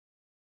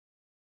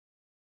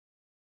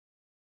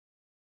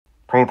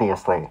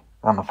Previously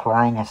on The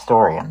Flying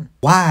Historian.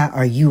 Why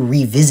are you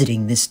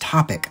revisiting this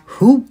topic?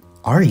 Who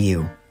are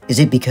you? Is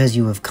it because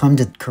you have come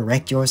to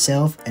correct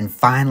yourself and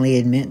finally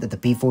admit that the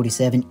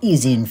P-47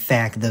 is in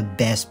fact the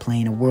best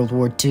plane of World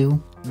War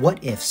II?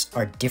 What-ifs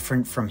are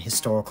different from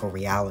historical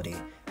reality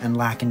and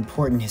lack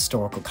important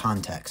historical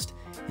context.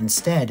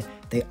 Instead,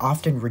 they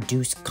often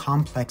reduce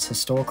complex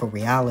historical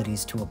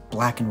realities to a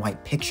black and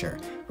white picture,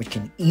 which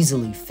can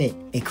easily fit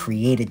a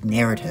created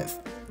narrative.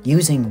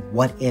 Using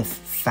what-if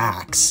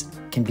facts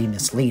can be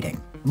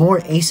misleading.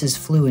 More aces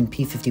flew in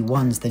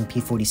P-51s than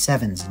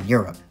P-47s in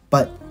Europe,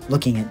 but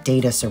looking at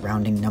data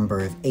surrounding number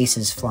of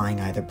aces flying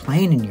either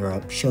plane in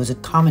Europe shows a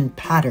common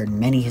pattern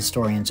many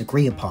historians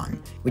agree upon,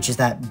 which is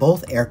that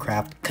both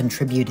aircraft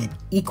contributed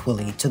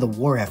equally to the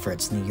war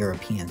efforts in the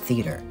European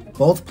theater.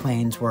 Both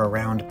planes were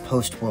around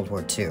post-World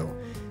War II.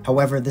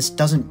 However, this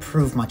doesn't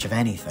prove much of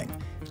anything.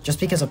 Just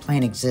because a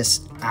plane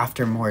exists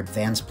after more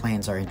advanced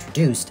planes are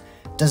introduced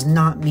does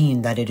not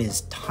mean that it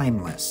is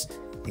timeless.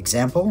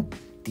 Example?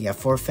 The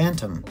F-4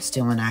 Phantom,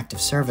 still in active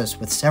service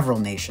with several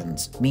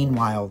nations.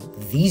 Meanwhile,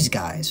 these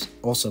guys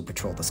also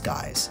patrol the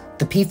skies.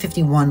 The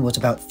P-51 was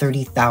about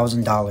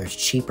 $30,000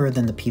 cheaper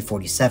than the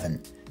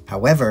P-47.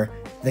 However,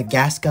 the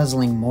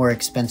gas-guzzling, more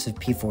expensive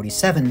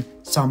P-47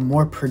 saw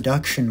more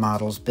production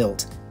models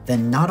built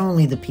than not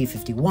only the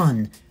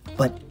P-51,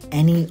 but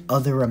any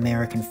other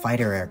American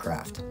fighter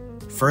aircraft.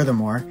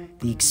 Furthermore,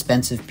 the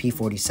expensive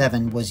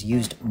P-47 was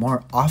used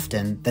more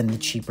often than the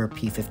cheaper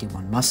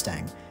P-51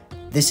 Mustang.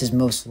 This is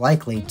most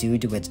likely due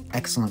to its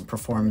excellent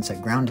performance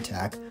at ground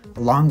attack,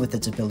 along with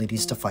its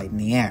abilities to fight in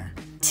the air.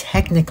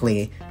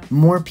 Technically,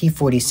 more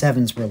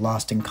P-47s were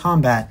lost in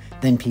combat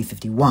than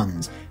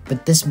P-51s,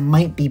 but this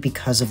might be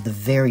because of the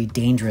very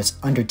dangerous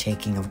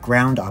undertaking of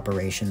ground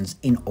operations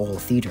in all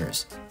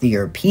theaters, the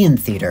European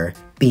theater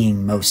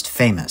being most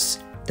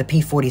famous. The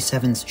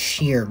P-47's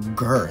sheer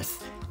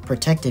girth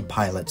protected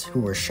pilots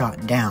who were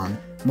shot down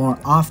more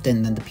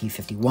often than the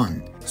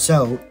P-51.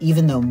 So,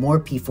 even though more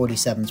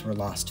P-47s were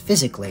lost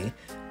physically,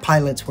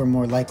 pilots were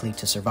more likely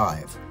to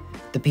survive.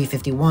 The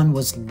P-51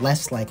 was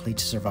less likely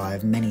to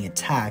survive many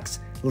attacks,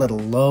 let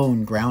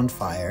alone ground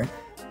fire,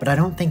 but I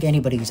don't think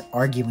anybody's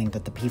arguing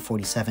that the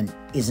P-47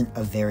 isn't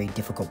a very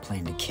difficult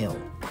plane to kill.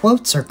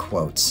 Quotes are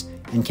quotes,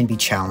 and can be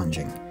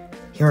challenging.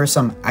 Here are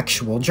some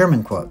actual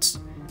German quotes.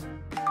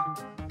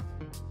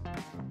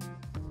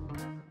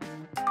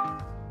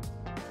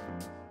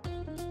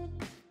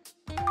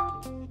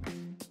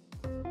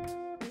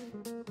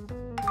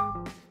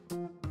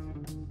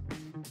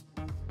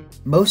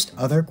 Most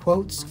other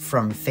quotes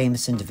from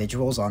famous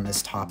individuals on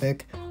this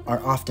topic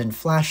are often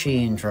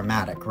flashy and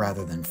dramatic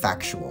rather than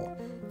factual.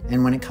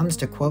 And when it comes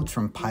to quotes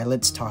from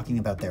pilots talking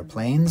about their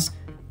planes,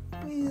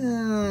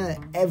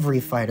 every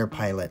fighter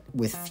pilot,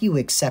 with few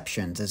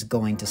exceptions, is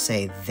going to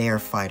say their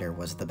fighter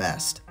was the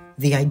best.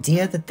 The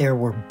idea that there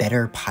were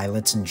better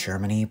pilots in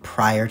Germany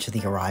prior to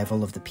the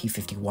arrival of the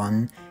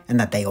P-51 and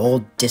that they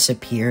all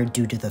disappeared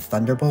due to the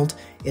Thunderbolt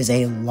is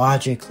a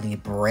logically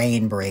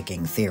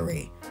brain-breaking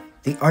theory.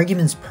 The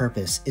argument's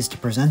purpose is to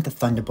present the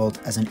Thunderbolt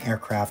as an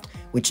aircraft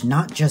which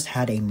not just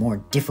had a more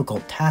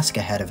difficult task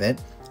ahead of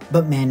it,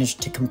 but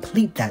managed to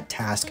complete that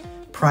task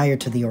prior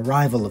to the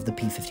arrival of the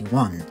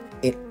P-51.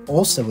 It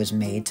also is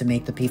made to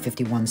make the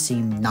P-51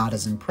 seem not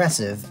as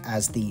impressive,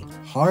 as the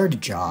hard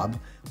job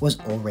was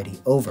already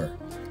over.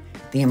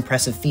 The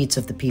impressive feats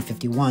of the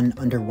P-51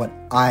 under what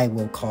I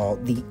will call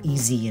the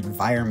easy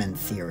environment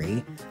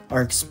theory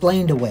are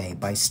explained away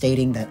by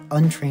stating that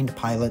untrained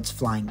pilots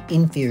flying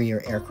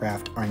inferior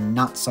aircraft are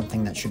not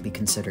something that should be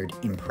considered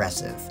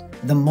impressive.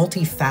 The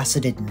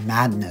multifaceted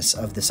madness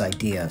of this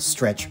idea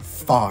stretch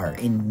far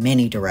in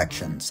many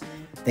directions.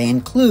 They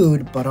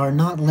include, but are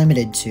not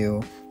limited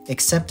to,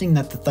 accepting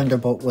that the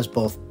Thunderbolt was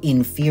both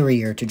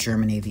inferior to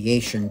German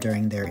aviation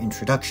during their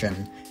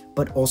introduction,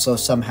 but also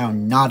somehow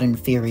not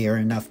inferior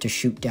enough to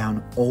shoot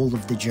down all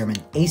of the German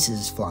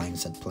aces flying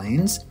said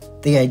planes.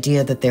 The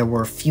idea that there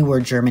were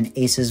fewer German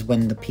aces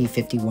when the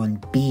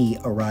P-51B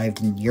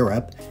arrived in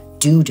Europe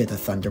due to the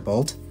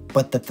Thunderbolt,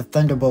 but that the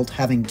Thunderbolt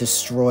having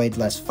destroyed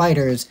less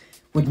fighters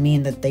would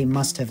mean that they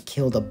must have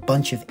killed a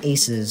bunch of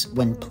aces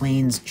when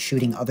planes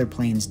shooting other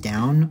planes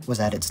down was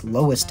at its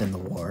lowest in the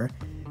war,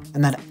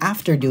 and that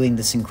after doing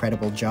this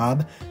incredible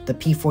job, the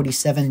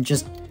P-47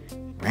 just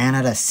ran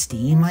out of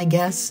steam, I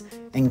guess,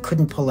 and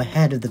couldn't pull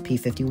ahead of the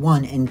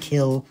P-51 and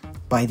kill,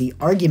 by the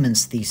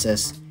argument's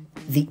thesis,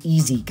 the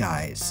easy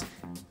guys.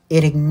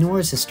 It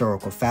ignores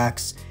historical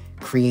facts,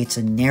 creates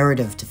a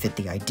narrative to fit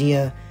the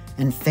idea,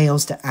 and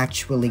fails to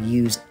actually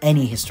use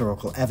any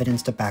historical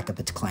evidence to back up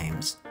its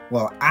claims.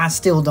 Well, I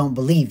still don't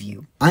believe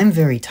you. I'm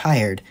very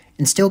tired,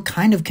 and still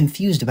kind of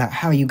confused about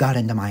how you got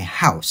into my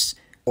house.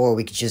 Or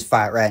we could just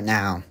fight right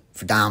now,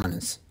 for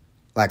dominance.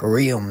 Like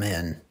real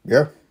men.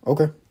 Yeah,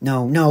 okay.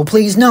 No,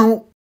 please,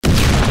 no!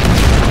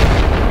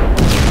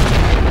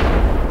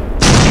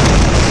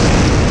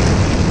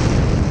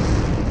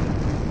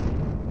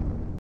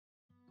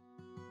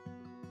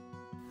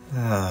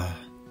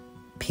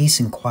 Peace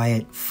and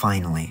quiet,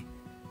 finally.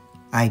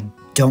 I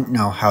don't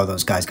know how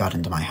those guys got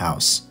into my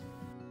house.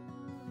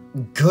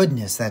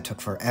 Goodness, that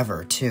took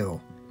forever, too.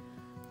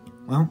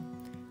 Well,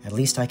 at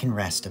least I can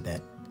rest a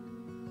bit.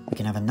 We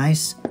can have a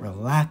nice,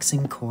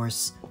 relaxing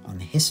course on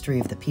the history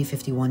of the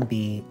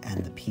P-51B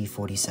and the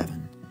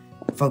P-47,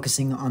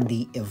 focusing on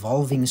the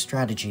evolving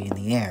strategy in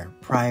the air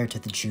prior to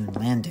the June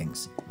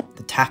landings,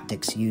 the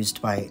tactics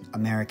used by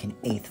American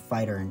 8th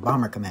Fighter and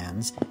Bomber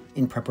Commands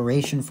in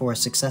preparation for a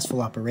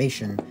successful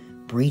operation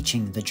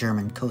breaching the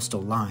German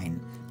coastal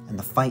line, and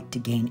the fight to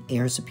gain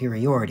air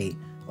superiority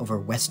over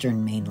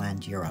western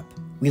mainland Europe.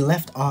 We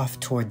left off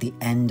toward the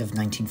end of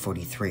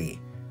 1943,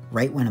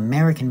 right when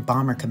American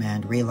Bomber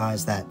Command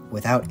realized that,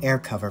 without air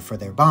cover for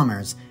their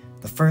bombers,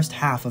 the first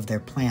half of their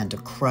plan to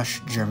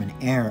crush German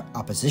air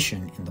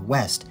opposition in the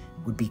West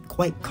would be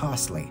quite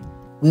costly.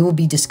 We will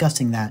be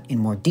discussing that in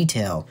more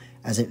detail,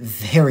 as it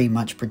very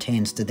much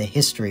pertains to the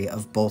history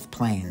of both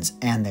planes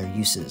and their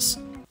uses.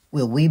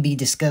 Will we be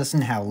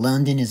discussing how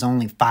London is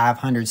only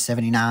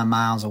 579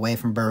 miles away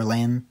from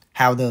Berlin?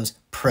 How those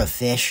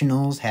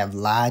professionals have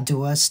lied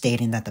to us,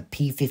 stating that the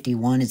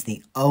P-51 is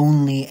the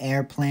only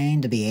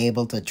airplane to be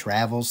able to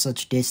travel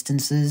such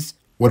distances?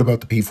 What about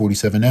the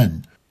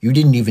P-47N? You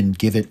didn't even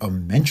give it a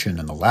mention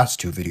in the last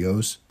two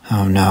videos.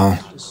 Oh no,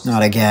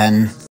 not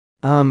again.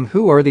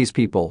 Who are these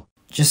people?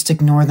 Just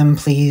ignore them,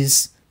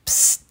 please.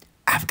 Psst,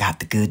 I've got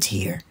the goods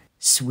here.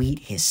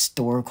 Sweet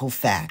historical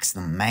facts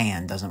the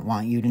man doesn't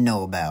want you to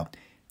know about.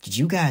 Did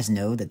you guys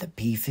know that the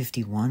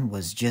P-51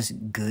 was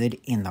just good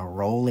in the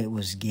role it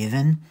was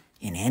given?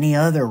 In any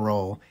other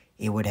role,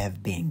 it would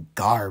have been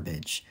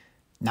garbage.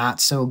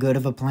 Not so good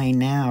of a plane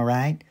now,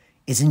 right?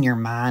 Isn't your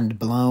mind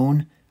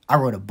blown? I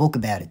wrote a book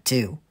about it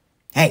too.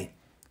 Hey,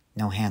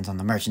 no hands on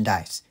the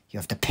merchandise. You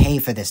have to pay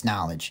for this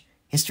knowledge.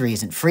 History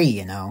isn't free,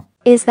 you know.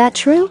 Is that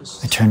true?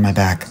 I turned my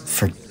back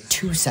for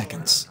 2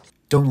 seconds.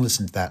 Don't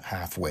listen to that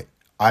half-wit.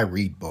 I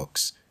read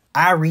books.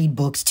 I read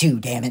books too,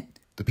 damn it.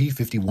 The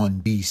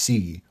P-51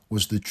 BC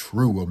was the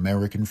true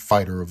American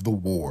fighter of the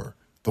war,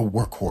 the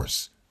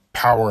workhorse,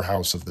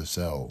 powerhouse of the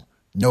cell.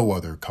 No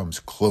other comes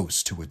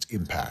close to its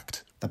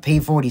impact. The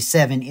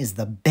P-47 is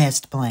the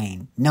best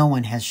plane. No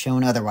one has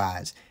shown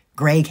otherwise.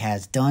 Greg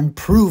has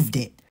proved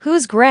it.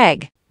 Who's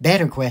Greg?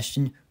 Better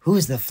question,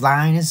 who's the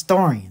flying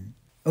historian?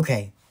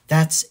 Okay,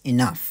 that's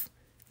enough.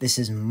 This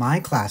is my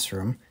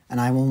classroom,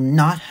 and I will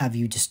not have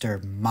you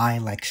disturb my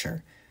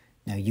lecture.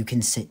 Now you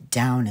can sit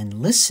down and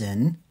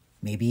listen,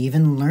 maybe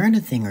even learn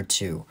a thing or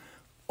two.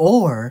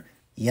 Or,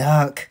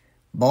 yuck,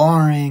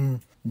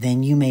 boring,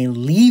 then you may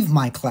leave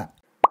my class.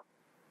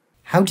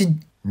 How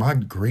did... My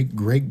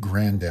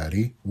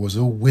great-great-granddaddy was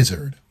a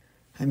wizard.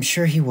 I'm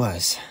sure he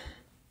was.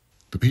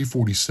 The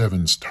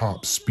P-47's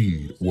top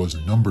speed was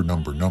number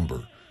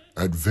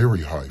at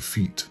very high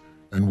feet,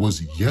 and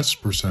was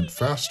yes%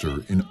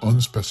 faster in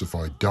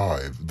unspecified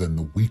dive than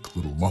the weak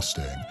little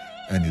Mustang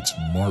and its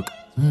Mark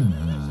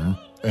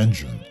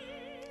engine.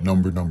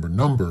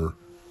 Number,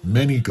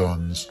 many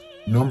guns,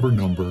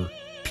 number,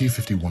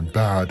 P-51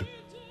 bad,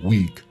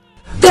 weak.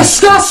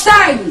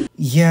 Disgusting!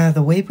 Yeah,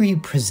 the way where you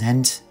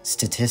present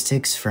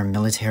statistics for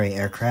military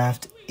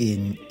aircraft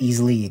in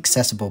easily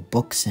accessible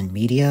books and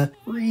media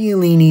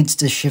really needs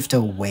to shift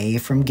away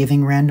from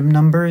giving random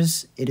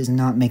numbers. It is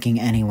not making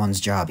anyone's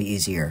job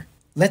easier.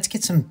 Let's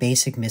get some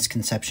basic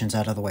misconceptions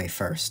out of the way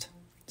first.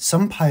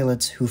 Some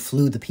pilots who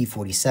flew the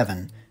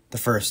P-47, the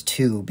first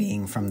two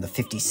being from the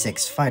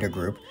 56 Fighter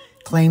Group,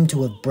 claim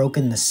to have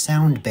broken the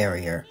sound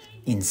barrier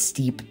in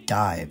steep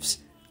dives.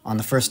 On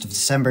the 1st of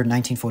December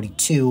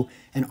 1942,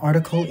 an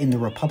article in the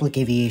Republic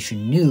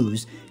Aviation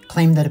News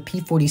claimed that a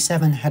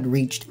P-47 had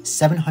reached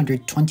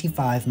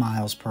 725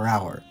 miles per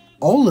hour.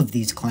 All of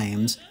these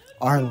claims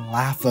are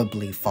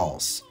laughably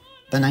false.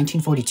 The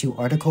 1942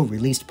 article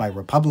released by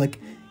Republic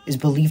is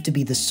believed to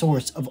be the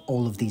source of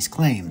all of these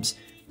claims.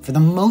 For the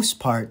most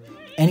part,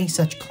 any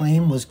such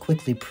claim was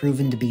quickly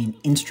proven to be an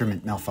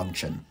instrument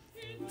malfunction.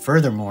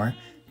 Furthermore,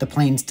 the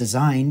plane's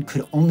design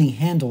could only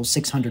handle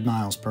 600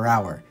 miles per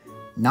hour,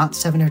 not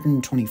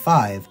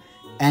 725,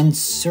 and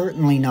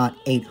certainly not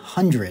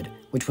 800,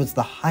 which was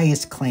the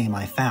highest claim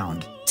I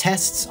found.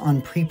 Tests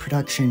on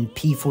pre-production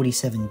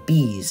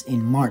P-47Bs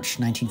in March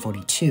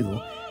 1942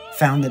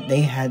 found that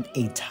they had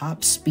a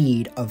top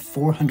speed of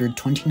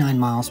 429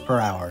 miles per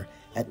hour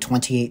at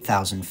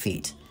 28,000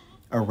 feet,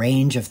 a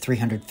range of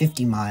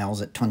 350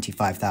 miles at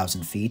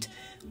 25,000 feet,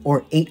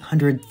 or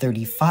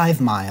 835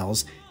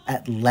 miles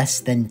at less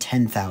than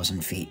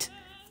 10,000 feet.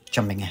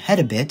 Jumping ahead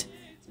a bit,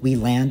 we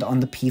land on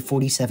the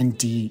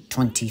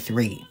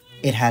P-47D-23.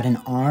 It had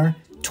an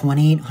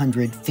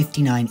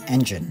R-2859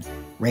 engine,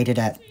 rated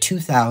at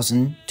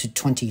 2,000 to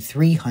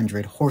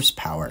 2,300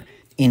 horsepower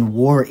in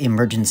war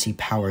emergency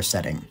power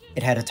setting.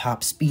 It had a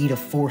top speed of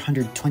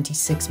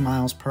 426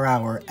 miles per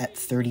hour at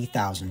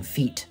 30,000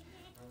 feet,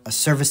 a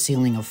service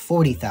ceiling of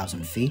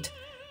 40,000 feet,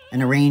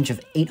 and a range of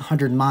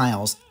 800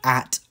 miles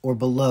at or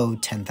below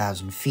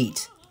 10,000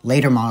 feet.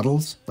 Later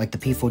models, like the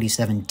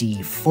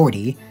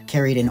P-47D-40,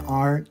 carried an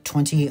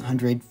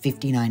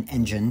R-2859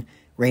 engine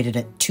rated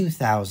at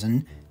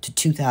 2,000 to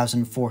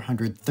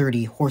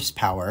 2,430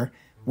 horsepower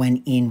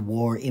when in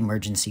war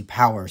emergency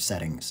power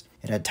settings.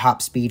 It had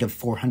top speed of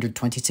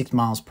 426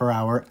 miles per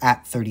hour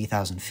at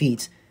 30,000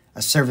 feet,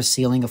 a service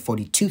ceiling of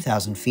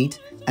 42,000 feet,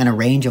 and a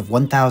range of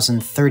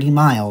 1,030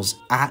 miles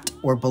at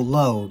or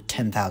below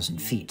 10,000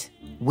 feet,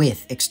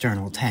 with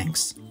external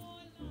tanks.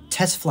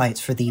 Test flights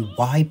for the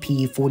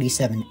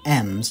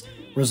YP-47Ms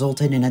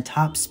resulted in a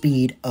top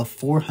speed of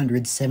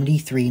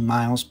 473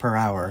 miles per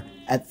hour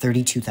at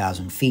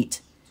 32,000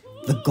 feet.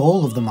 The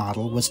goal of the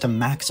model was to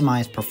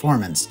maximize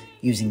performance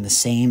using the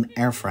same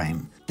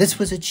airframe. This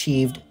was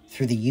achieved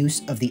through the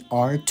use of the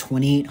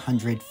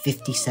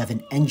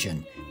R2800-57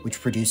 engine,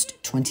 which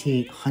produced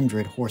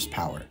 2,800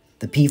 horsepower.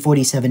 The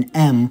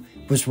P-47M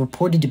was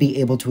reported to be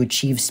able to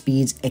achieve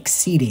speeds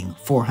exceeding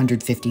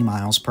 450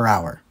 miles per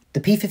hour.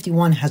 The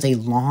P-51 has a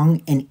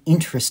long and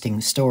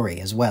interesting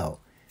story as well.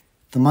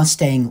 The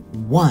Mustang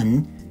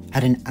I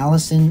had an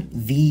Allison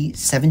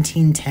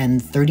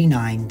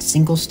V1710-39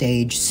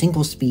 single-stage,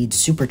 single-speed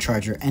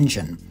supercharger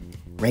engine,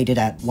 rated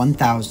at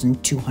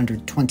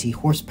 1,220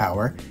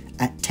 horsepower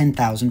at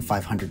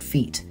 10,500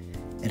 feet.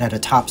 It had a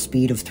top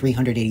speed of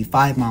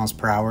 385 miles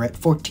per hour at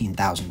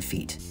 14,000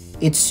 feet.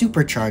 Its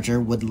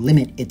supercharger would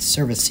limit its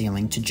service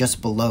ceiling to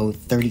just below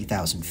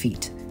 30,000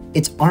 feet.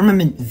 Its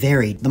armament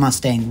varied. The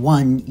Mustang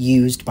I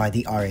used by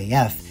the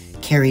RAF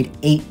carried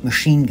 8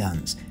 machine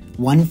guns,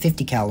 1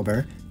 50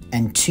 caliber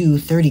and 2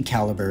 30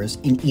 calibers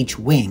in each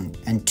wing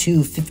and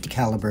 2 50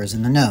 calibers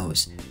in the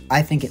nose.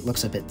 I think it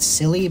looks a bit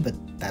silly, but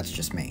that's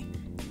just me.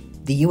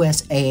 The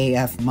US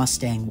AAF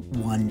Mustang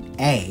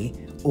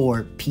 1A,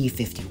 or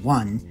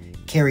P-51,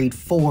 carried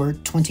 4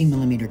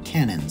 20mm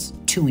cannons,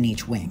 2 in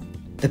each wing.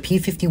 The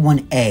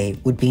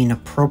P-51A would be an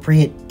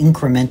appropriate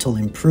incremental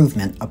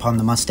improvement upon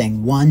the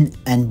Mustang I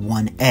and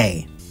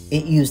 1A.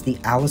 It used the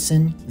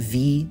Allison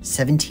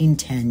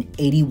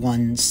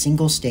V1710-81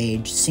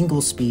 single-stage,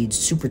 single-speed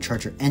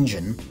supercharger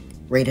engine,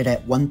 rated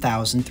at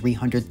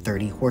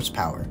 1,330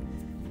 horsepower.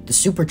 The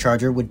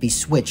supercharger would be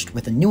switched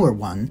with a newer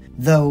one,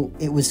 though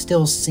it was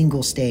still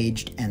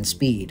single-staged and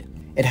speed.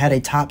 It had a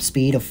top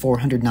speed of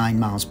 409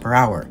 miles per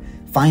hour,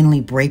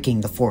 finally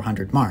breaking the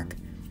 400 mark.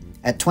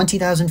 At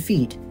 20,000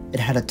 feet,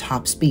 it had a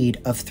top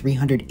speed of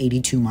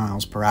 382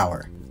 miles per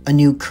hour. A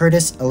new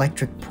Curtiss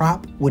electric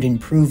prop would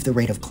improve the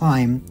rate of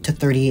climb to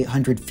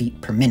 3,800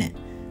 feet per minute.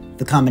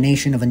 The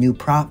combination of a new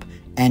prop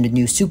and a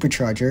new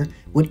supercharger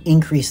would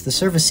increase the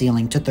service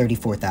ceiling to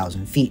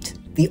 34,000 feet.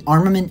 The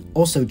armament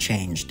also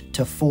changed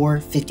to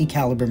 4 50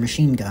 caliber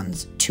machine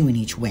guns, 2 in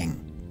each wing.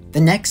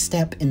 The next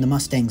step in the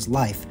Mustang's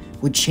life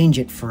would change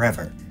it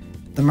forever.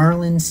 The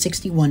Merlin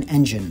 61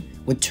 engine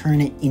would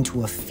turn it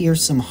into a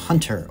fearsome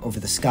hunter over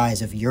the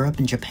skies of Europe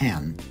and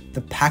Japan.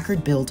 The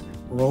Packard-built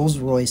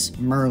Rolls-Royce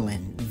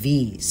Merlin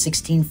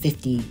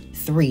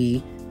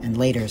V1650-3 and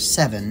later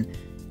 7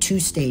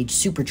 two-stage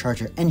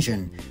supercharger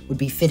engine would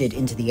be fitted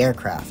into the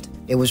aircraft.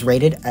 It was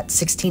rated at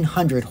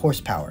 1,600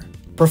 horsepower.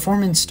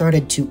 Performance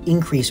started to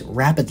increase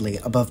rapidly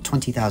above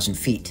 20,000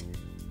 feet.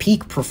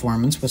 Peak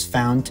performance was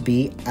found to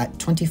be at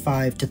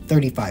 25 to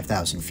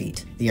 35,000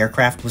 feet. The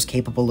aircraft was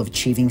capable of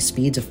achieving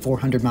speeds of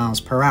 400 miles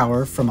per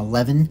hour from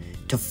 11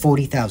 to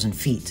 40,000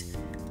 feet.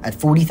 At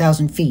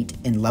 40,000 feet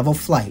in level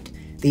flight,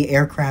 the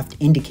aircraft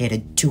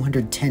indicated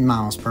 210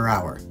 miles per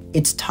hour.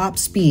 Its top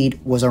speed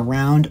was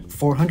around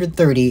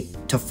 430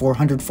 to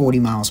 440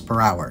 miles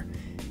per hour.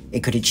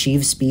 It could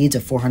achieve speeds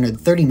of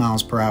 430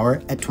 miles per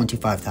hour at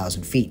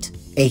 25,000 feet.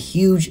 A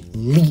huge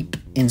leap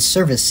in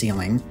service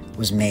ceiling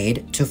was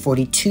made to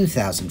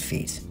 42,000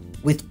 feet.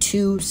 With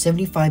 2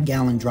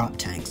 75-gallon drop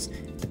tanks,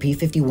 the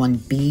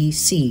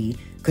P-51BC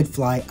could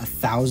fly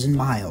 1,000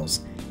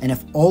 miles, and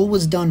if all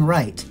was done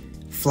right,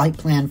 flight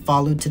plan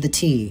followed to the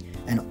T,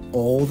 and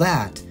all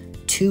that,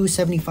 2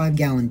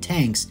 75-gallon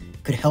tanks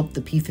could help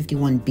the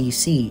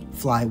P-51BC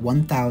fly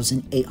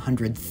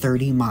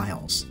 1,830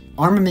 miles.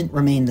 Armament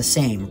remained the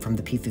same from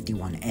the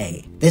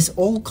P-51A. This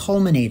all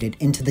culminated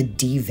into the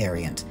D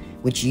variant,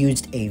 which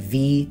used a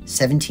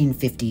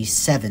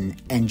V1757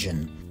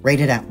 engine,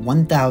 rated at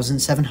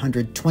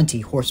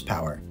 1,720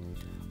 horsepower.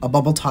 A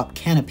bubble-top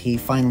canopy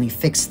finally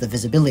fixed the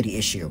visibility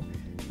issue.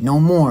 No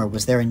more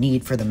was there a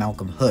need for the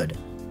Malcolm hood.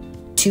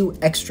 2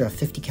 extra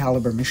 50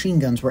 caliber machine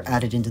guns were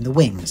added into the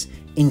wings,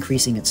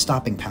 increasing its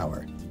stopping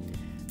power.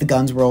 The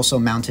guns were also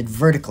mounted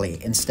vertically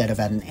instead of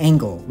at an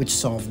angle, which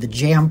solved the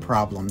jam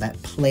problem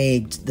that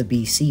plagued the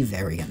BC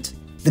variant.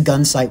 The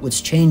gun sight was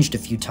changed a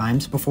few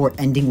times before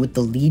ending with the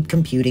lead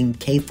computing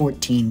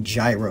K-14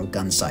 gyro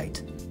gun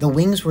sight. The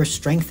wings were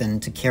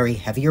strengthened to carry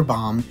heavier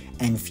bomb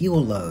and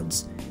fuel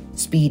loads.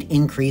 Speed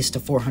increased to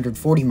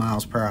 440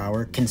 miles per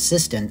hour,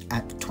 consistent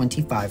at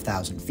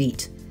 25,000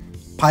 feet.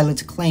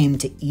 Pilots claimed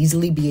to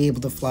easily be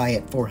able to fly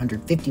at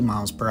 450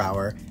 miles per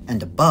hour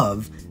and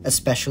above,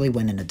 especially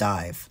when in a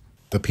dive.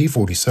 The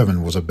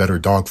P-47 was a better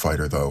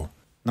dogfighter, though.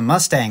 The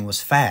Mustang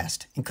was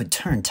fast and could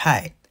turn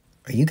tight.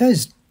 Are you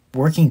guys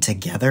working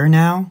together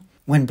now?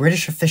 When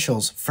British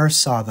officials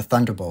first saw the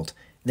Thunderbolt,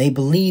 they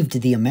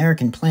believed the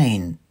American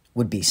plane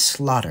would be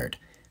slaughtered.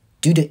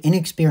 Due to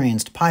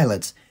inexperienced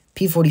pilots,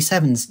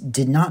 P-47s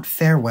did not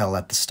fare well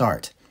at the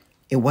start.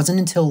 It wasn't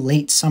until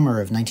late summer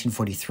of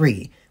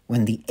 1943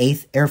 when the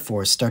 8th Air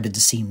Force started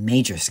to see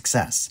major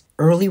success.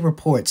 Early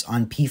reports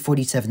on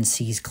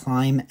P-47C's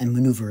climb and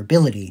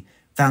maneuverability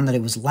found that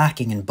it was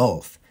lacking in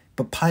both,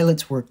 but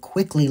pilots were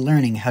quickly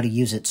learning how to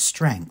use its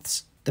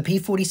strengths. The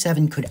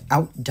P-47 could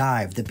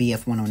outdive the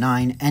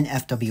Bf-109 and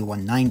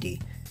FW-190.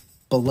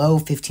 Below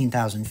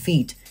 15,000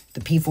 feet,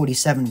 the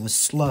P-47 was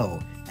slow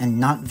and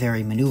not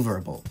very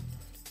maneuverable.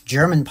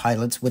 German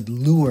pilots would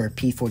lure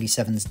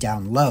P-47s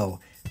down low,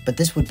 but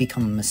this would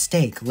become a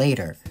mistake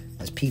later,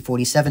 as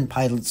P-47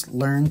 pilots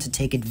learned to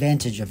take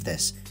advantage of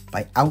this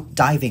by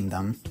outdiving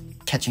them,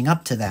 catching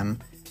up to them,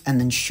 and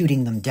then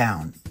shooting them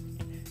down.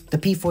 The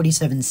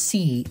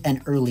P-47C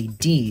and early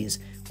Ds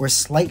were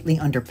slightly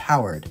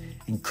underpowered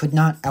and could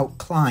not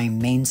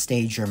outclimb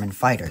mainstay German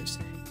fighters.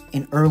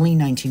 In early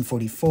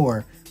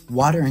 1944,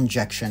 water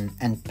injection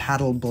and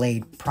paddle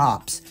blade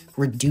props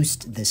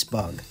reduced this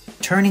bug.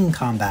 Turning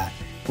combat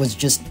was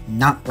just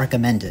not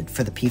recommended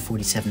for the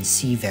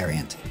P-47C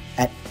variant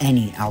at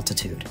any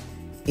altitude.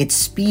 Its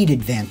speed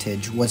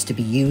advantage was to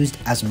be used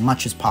as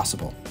much as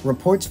possible.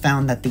 Reports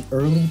found that the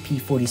early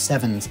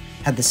P-47s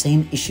had the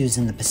same issues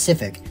in the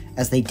Pacific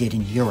as they did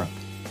in Europe.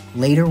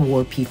 Later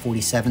war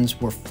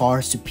P-47s were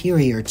far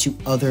superior to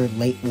other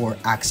late war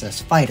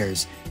Axis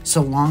fighters,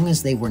 so long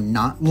as they were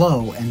not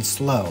low and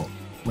slow,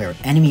 where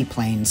enemy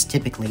planes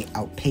typically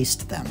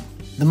outpaced them.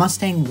 The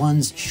Mustang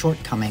I's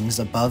shortcomings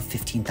above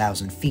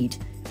 15,000 feet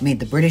made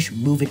the British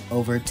move it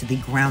over to the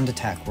ground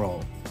attack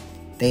role.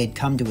 They had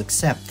come to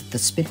accept that the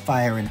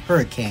Spitfire and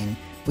Hurricane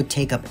would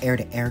take up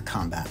air-to-air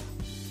combat.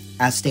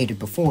 As stated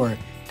before,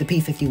 the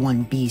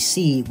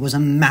P-51BC was a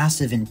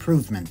massive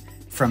improvement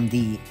from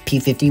the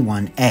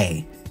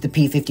P-51A. The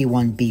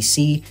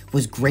P-51BC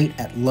was great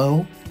at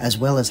low as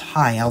well as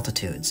high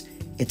altitudes.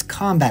 Its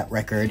combat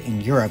record in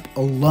Europe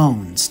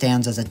alone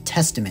stands as a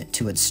testament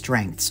to its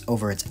strengths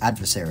over its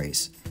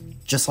adversaries.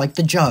 Just like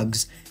the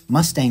Jugs,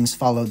 Mustangs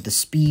followed the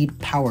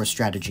speed-power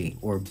strategy,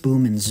 or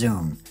boom and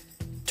zoom.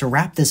 To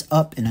wrap this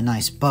up in a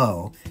nice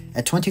bow,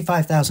 at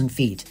 25,000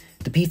 feet,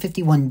 the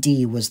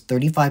P-51D was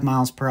 35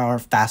 miles per hour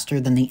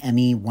faster than the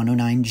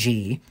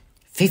Me-109G,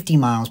 50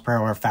 miles per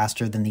hour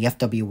faster than the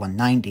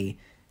FW-190,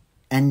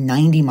 and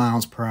 90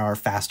 miles per hour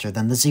faster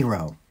than the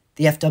Zero.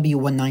 The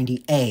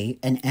FW-190A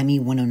and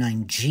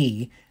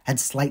Me-109G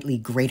had slightly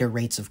greater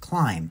rates of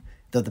climb,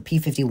 though the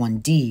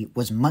P-51D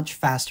was much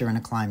faster in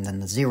a climb than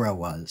the Zero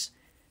was.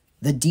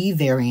 The D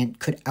variant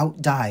could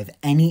outdive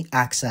any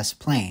Axis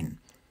plane.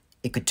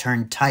 It could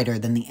turn tighter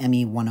than the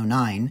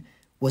Me-109,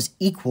 was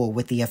equal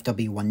with the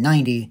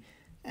FW-190,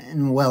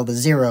 and well, the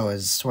Zero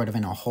is sort of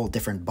in a whole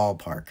different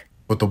ballpark.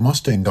 But the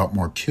Mustang got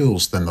more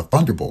kills than the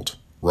Thunderbolt,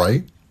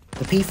 right?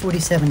 The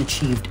P-47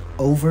 achieved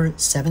over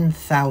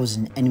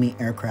 7,000 enemy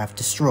aircraft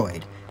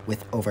destroyed,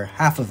 with over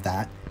half of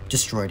that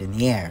destroyed in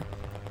the air.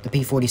 The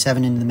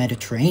P-47 in the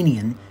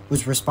Mediterranean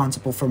was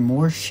responsible for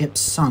more ships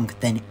sunk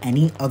than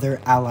any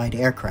other Allied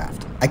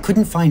aircraft. I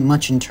couldn't find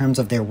much in terms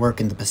of their work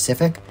in the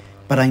Pacific,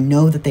 but I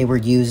know that they were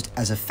used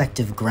as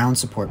effective ground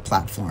support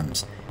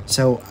platforms,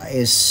 so I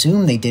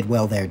assume they did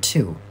well there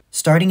too.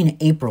 Starting in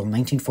April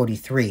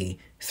 1943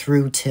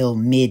 through till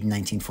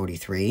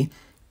mid-1943,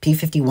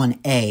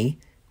 P-51A,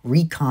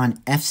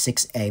 Recon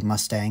F-6A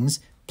Mustangs,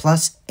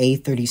 plus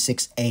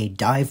A-36A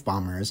dive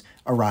bombers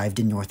arrived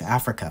in North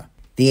Africa.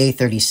 The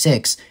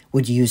A-36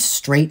 would use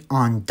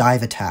straight-on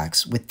dive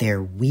attacks with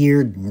their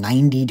weird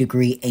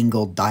 90-degree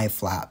angled dive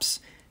flaps.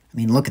 I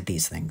mean, look at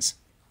these things.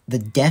 The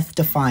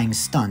death-defying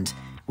stunt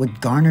would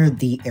garner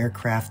the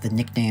aircraft the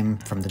nickname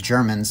from the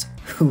Germans,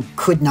 who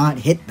could not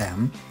hit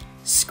them,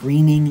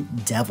 Screaming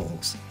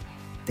Devils.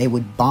 They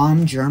would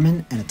bomb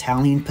German and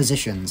Italian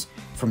positions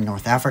from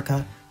North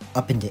Africa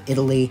up into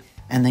Italy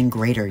and then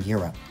Greater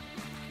Europe.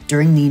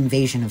 During the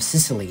invasion of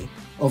Sicily,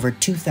 over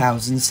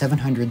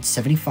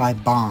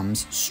 2,775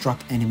 bombs struck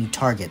enemy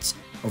targets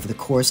over the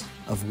course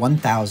of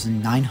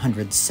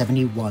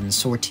 1,971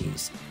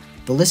 sorties.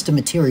 The list of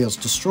materials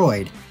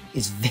destroyed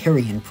is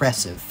very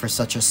impressive for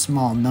such a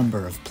small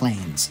number of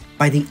planes.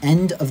 By the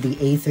end of the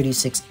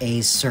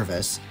A-36A's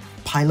service,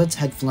 pilots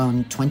had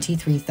flown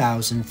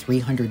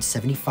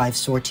 23,375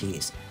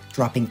 sorties,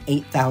 dropping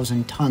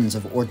 8,000 tons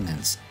of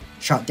ordnance,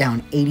 shot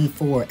down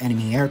 84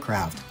 enemy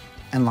aircraft,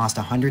 and lost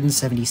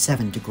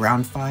 177 to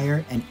ground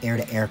fire and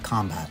air-to-air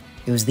combat.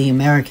 It was the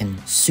American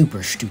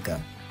Super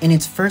Stuka. In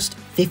its first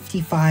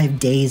 55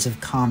 days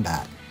of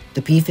combat,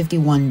 the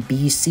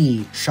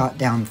P-51BC shot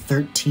down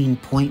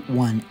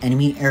 13.1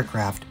 enemy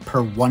aircraft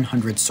per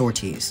 100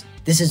 sorties.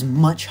 This is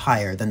much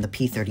higher than the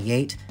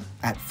P-38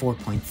 at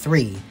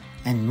 4.3,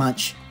 and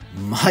much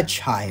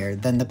higher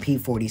than the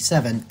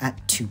P-47 at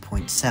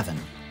 2.7.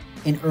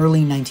 In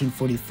early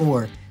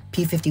 1944,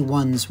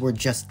 P-51s were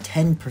just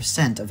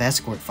 10% of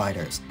escort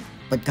fighters,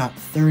 but got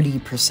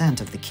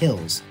 30% of the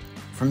kills.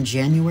 From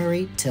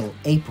January till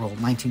April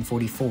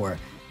 1944,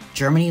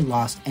 Germany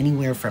lost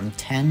anywhere from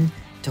 10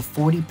 to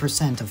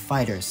 40% of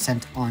fighters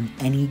sent on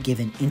any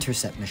given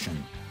intercept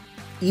mission.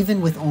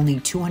 Even with only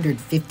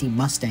 250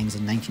 Mustangs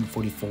in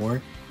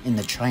 1944, in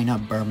the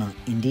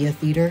China-Burma-India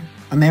theater,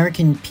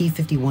 American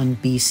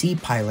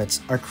P-51BC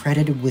pilots are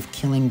credited with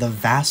killing the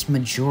vast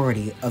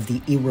majority of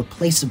the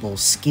irreplaceable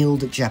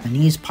skilled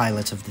Japanese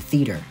pilots of the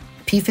theater.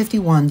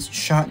 P-51s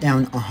shot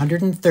down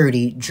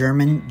 130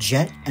 German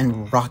jet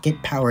and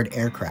rocket-powered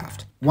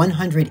aircraft,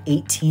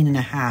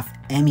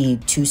 118.5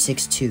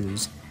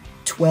 Me-262s,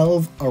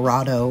 12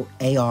 Arado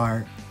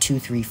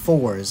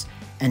AR-234s,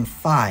 and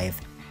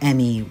 5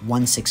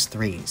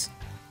 Me-163s.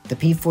 The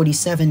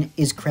P-47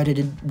 is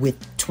credited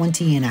with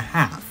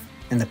 20.5,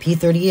 and the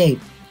P-38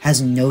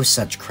 has no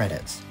such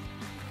credits.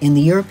 In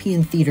the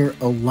European theater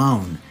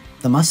alone,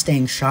 the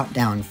Mustang shot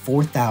down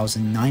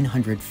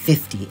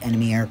 4,950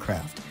 enemy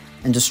aircraft,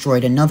 and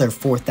destroyed another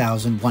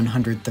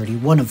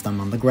 4,131 of them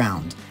on the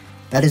ground.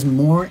 That is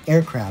more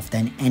aircraft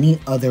than any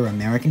other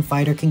American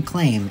fighter can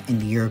claim in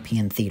the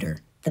European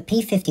theater. The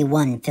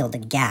P-51 filled a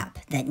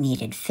gap that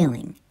needed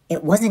filling.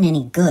 It wasn't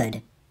any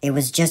good, it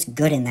was just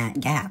good in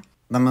that gap.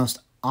 The most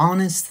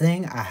honest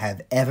thing I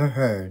have ever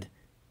heard.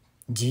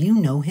 Do you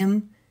know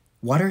him?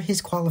 What are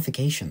his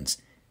qualifications?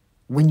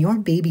 When your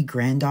baby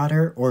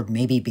granddaughter or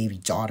maybe baby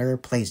daughter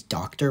plays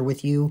doctor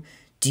with you,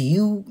 do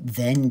you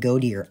then go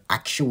to your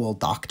actual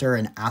doctor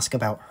and ask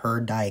about her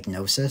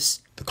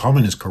diagnosis? The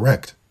comment is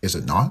correct, is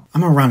it not?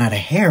 I'm gonna run out of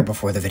hair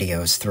before the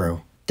video is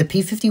through. The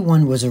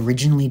P-51 was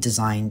originally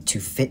designed to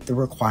fit the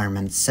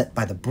requirements set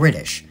by the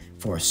British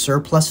for a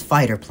surplus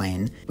fighter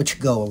plane which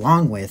could go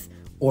along with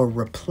or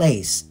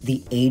replace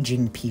the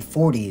aging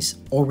P-40s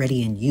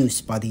already in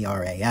use by the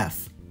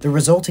RAF. The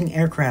resulting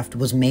aircraft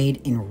was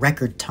made in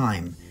record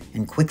time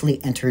and quickly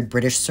entered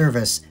British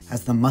service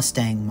as the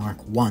Mustang Mark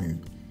I.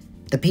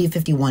 The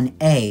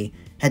P-51A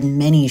had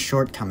many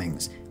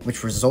shortcomings,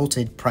 which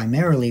resulted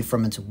primarily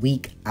from its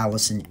weak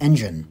Allison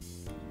engine.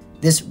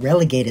 This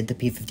relegated the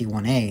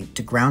P-51A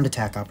to ground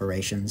attack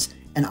operations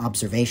and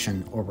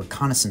observation or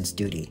reconnaissance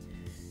duty.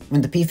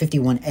 When the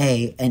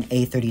P-51A and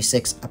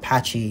A-36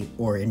 Apache,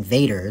 or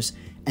Invaders,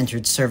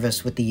 entered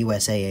service with the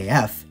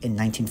USAAF in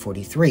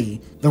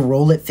 1943, the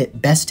role it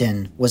fit best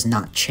in was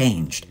not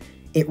changed.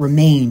 It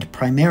remained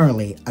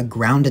primarily a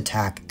ground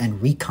attack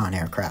and recon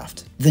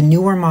aircraft. The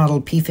newer model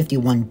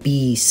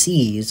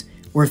P-51BCs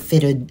were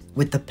fitted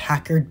with the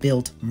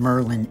Packard-built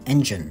Merlin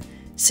engine,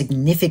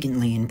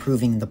 significantly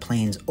improving the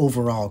plane's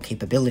overall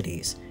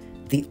capabilities.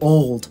 The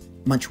old,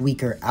 much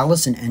weaker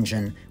Allison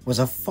engine was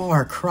a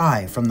far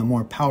cry from the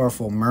more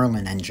powerful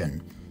Merlin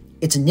engine.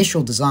 Its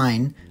initial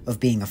design of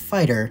being a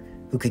fighter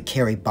who could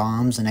carry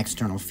bombs and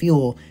external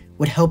fuel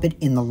would help it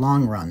in the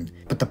long run,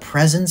 but the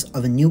presence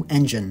of a new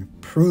engine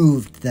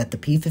proved that the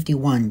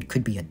P-51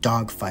 could be a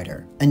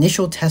dogfighter.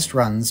 Initial test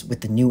runs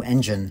with the new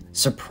engine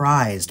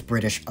surprised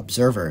British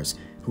observers,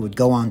 who would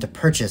go on to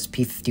purchase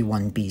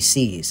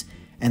P-51BCs,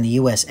 and the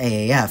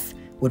USAAF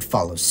would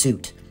follow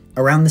suit.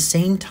 Around the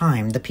same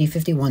time the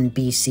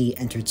P-51BC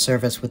entered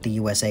service with the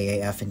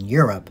USAAF in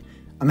Europe,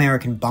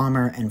 American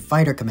bomber and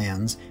fighter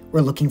commands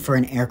were looking for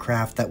an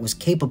aircraft that was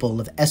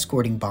capable of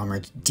escorting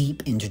bombers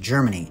deep into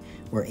Germany,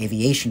 where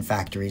aviation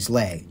factories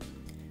lay.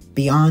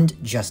 Beyond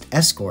just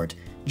escort,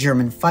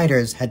 German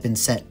fighters had been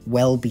set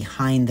well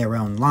behind their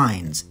own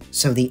lines,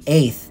 so the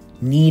 8th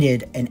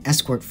needed an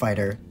escort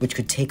fighter which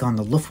could take on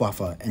the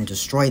Luftwaffe and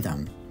destroy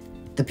them.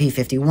 The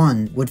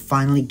P-51 would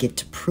finally get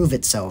to prove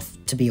itself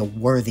to be a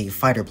worthy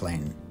fighter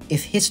plane.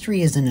 If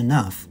history isn't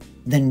enough,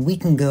 then we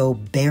can go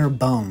bare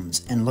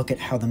bones and look at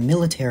how the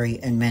military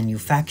and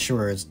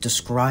manufacturers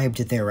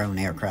described their own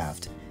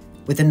aircraft.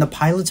 Within the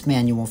pilot's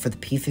manual for the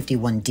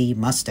P-51D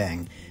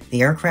Mustang,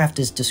 the aircraft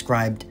is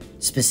described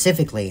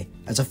specifically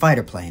as a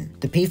fighter plane.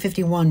 The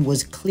P-51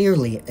 was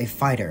clearly a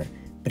fighter,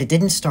 but it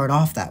didn't start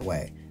off that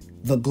way.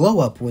 The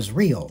glow-up was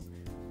real,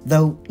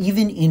 though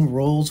even in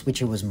roles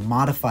which it was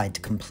modified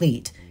to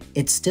complete,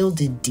 it still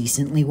did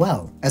decently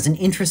well. As an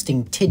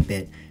interesting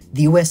tidbit,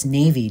 the US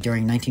Navy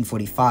during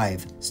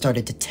 1945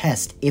 started to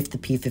test if the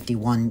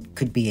P-51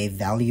 could be a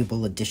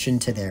valuable addition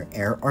to their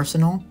air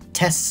arsenal.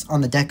 Tests on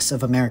the decks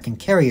of American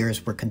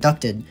carriers were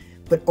conducted,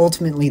 but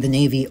ultimately the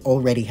Navy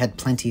already had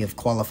plenty of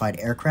qualified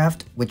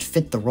aircraft which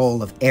fit the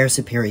role of air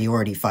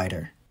superiority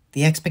fighter.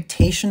 The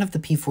expectation of the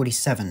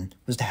P-47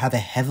 was to have a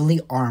heavily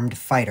armed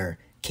fighter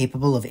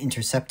capable of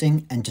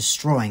intercepting and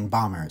destroying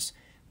bombers,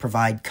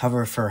 provide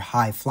cover for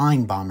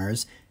high-flying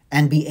bombers,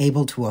 and be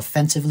able to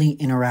offensively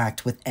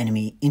interact with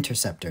enemy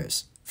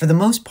interceptors. For the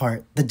most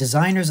part, the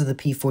designers of the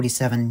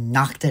P-47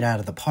 knocked it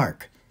out of the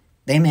park.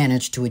 They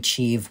managed to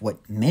achieve what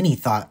many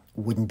thought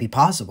wouldn't be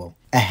possible: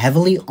 a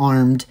heavily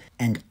armed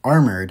and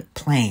armored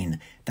plane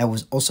that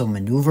was also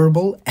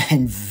maneuverable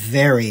and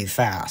very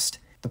fast.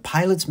 The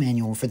pilot's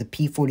manual for the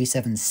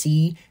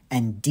P-47C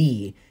and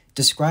D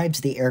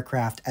describes the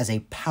aircraft as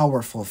a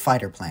powerful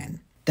fighter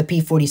plane. The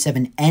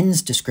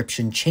P-47N's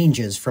description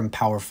changes from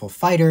powerful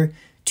fighter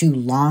to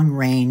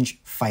long-range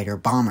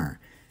fighter-bomber.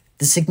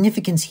 The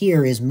significance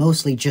here is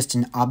mostly just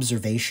an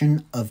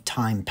observation of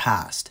time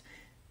past.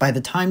 By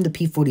the time the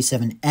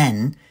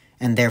P-47N,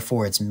 and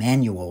therefore its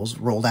manuals,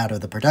 rolled out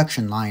of the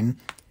production line,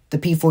 the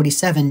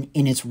P-47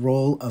 in its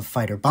role of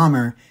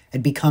fighter-bomber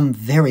had become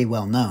very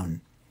well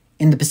known.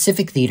 In the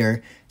Pacific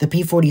Theater, the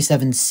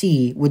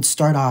P-47C would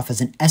start off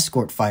as an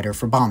escort fighter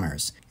for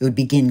bombers. It would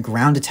begin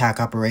ground attack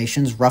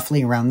operations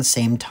roughly around the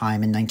same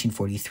time in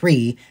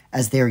 1943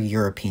 as their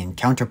European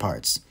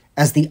counterparts.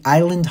 As the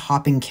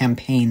island-hopping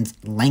campaigns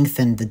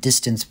lengthened the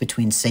distance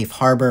between safe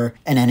harbor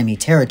and enemy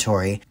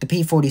territory, the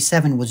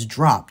P-47 was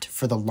dropped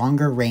for the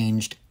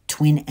longer-ranged,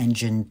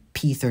 twin-engine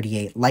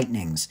P-38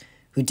 Lightnings,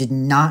 who did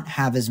not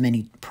have as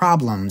many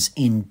problems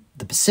in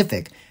the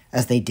Pacific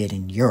as they did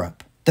in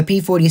Europe. The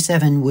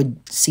P-47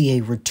 would see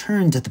a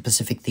return to the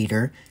Pacific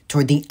Theater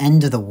toward the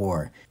end of the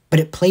war, but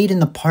it played in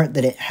the part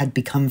that it had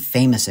become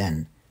famous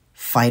in,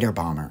 fighter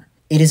bomber.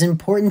 It is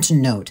important to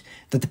note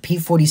that the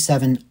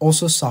P-47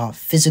 also saw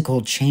physical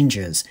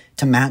changes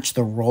to match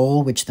the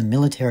role which the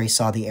military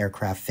saw the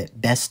aircraft fit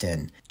best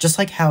in. Just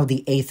like how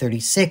the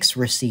A-36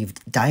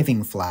 received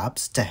diving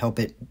flaps to help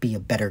it be a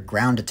better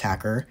ground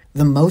attacker,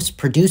 the most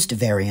produced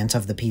variant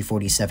of the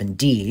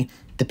P-47D,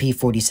 the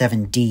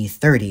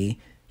P-47D-30,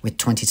 with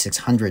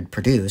 2,600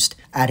 produced,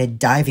 added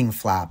diving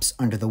flaps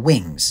under the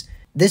wings.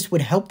 This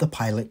would help the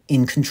pilot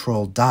in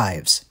controlled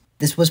dives.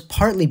 This was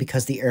partly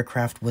because the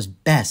aircraft was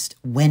best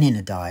when in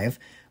a dive,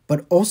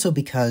 but also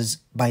because,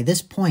 by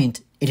this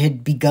point, it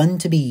had begun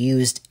to be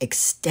used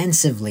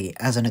extensively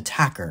as an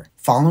attacker.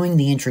 Following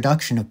the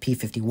introduction of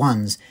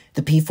P-51s,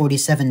 the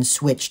P-47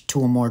 switched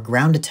to a more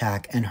ground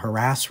attack and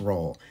harass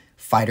role,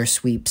 fighter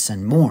sweeps,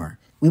 and more.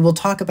 We will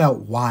talk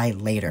about why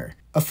later.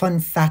 A fun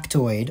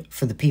factoid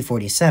for the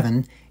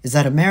P-47 is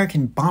that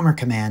American Bomber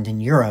Command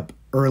in Europe,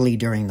 early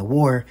during the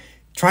war,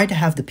 tried to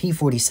have the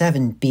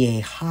P-47 be a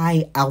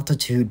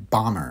high-altitude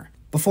bomber.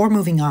 Before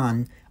moving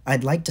on,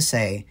 I'd like to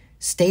say,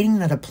 stating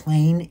that a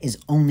plane is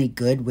only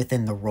good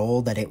within the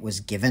role that it was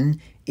given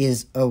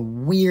is a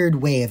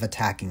weird way of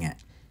attacking it.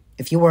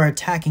 If you are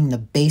attacking the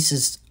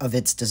basis of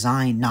its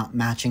design not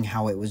matching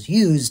how it was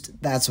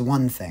used, that's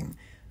one thing.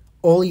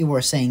 All you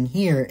are saying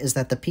here is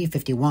that the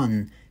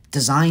P-51,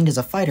 designed as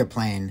a fighter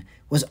plane,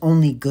 was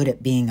only good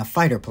at being a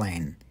fighter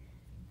plane.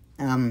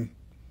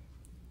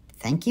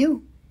 Thank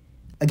you?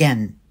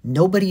 Again,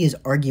 nobody is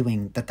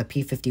arguing that the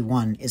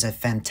P-51 is a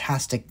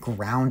fantastic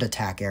ground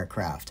attack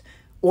aircraft,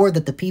 or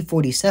that the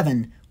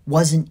P-47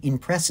 wasn't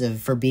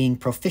impressive for being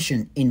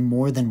proficient in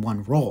more than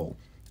one role.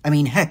 I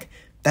mean, heck,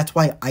 that's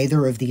why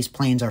either of these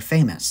planes are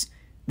famous.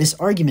 This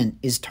argument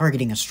is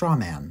targeting a straw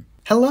man.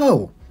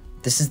 Hello!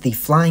 This is the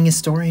flying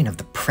historian of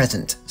the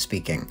present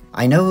speaking.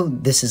 I know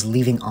this is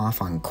leaving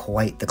off on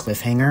quite the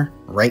cliffhanger,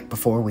 right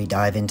before we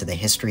dive into the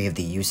history of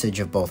the usage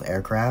of both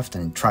aircraft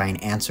and try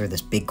and answer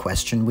this big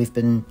question we've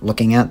been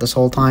looking at this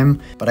whole time,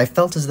 but I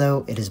felt as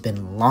though it has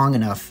been long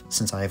enough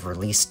since I've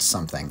released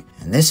something,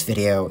 and this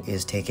video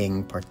is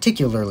taking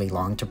particularly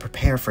long to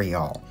prepare for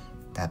y'all.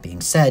 That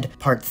being said,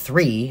 part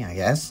 3, I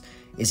guess,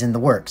 is in the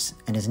works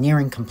and is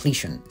nearing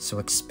completion, so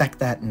expect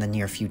that in the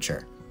near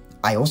future.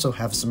 I also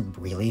have some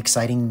really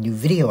exciting new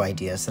video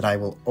ideas that I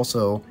will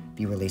also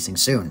be releasing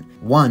soon.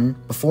 One,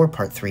 before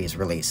part 3 is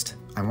released.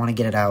 I want to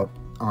get it out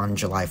on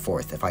July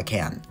 4th if I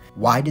can.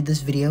 Why did this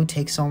video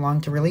take so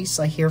long to release,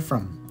 I hear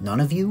from none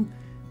of you?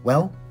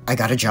 Well, I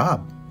got a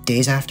job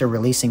days after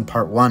releasing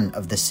part 1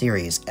 of this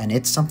series, and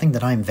it's something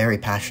that I'm very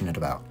passionate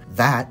about.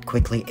 That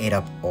quickly ate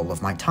up all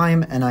of my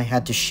time, and I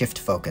had to shift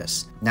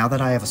focus. Now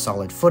that I have a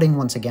solid footing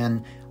once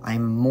again,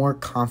 I'm more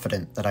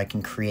confident that I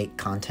can create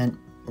content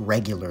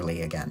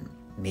regularly again.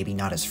 Maybe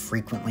not as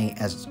frequently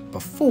as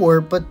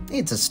before, but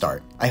it's a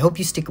start. I hope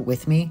you stick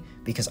with me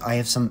because I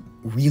have some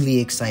really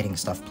exciting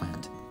stuff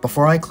planned.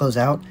 Before I close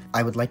out,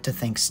 I would like to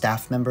thank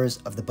staff members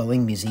of the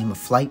Boeing Museum of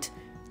Flight,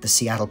 the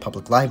Seattle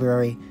Public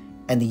Library,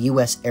 and the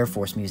U.S. Air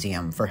Force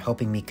Museum for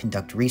helping me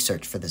conduct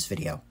research for this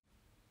video.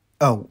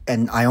 Oh,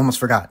 and I almost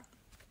forgot.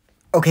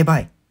 Okay,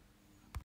 bye.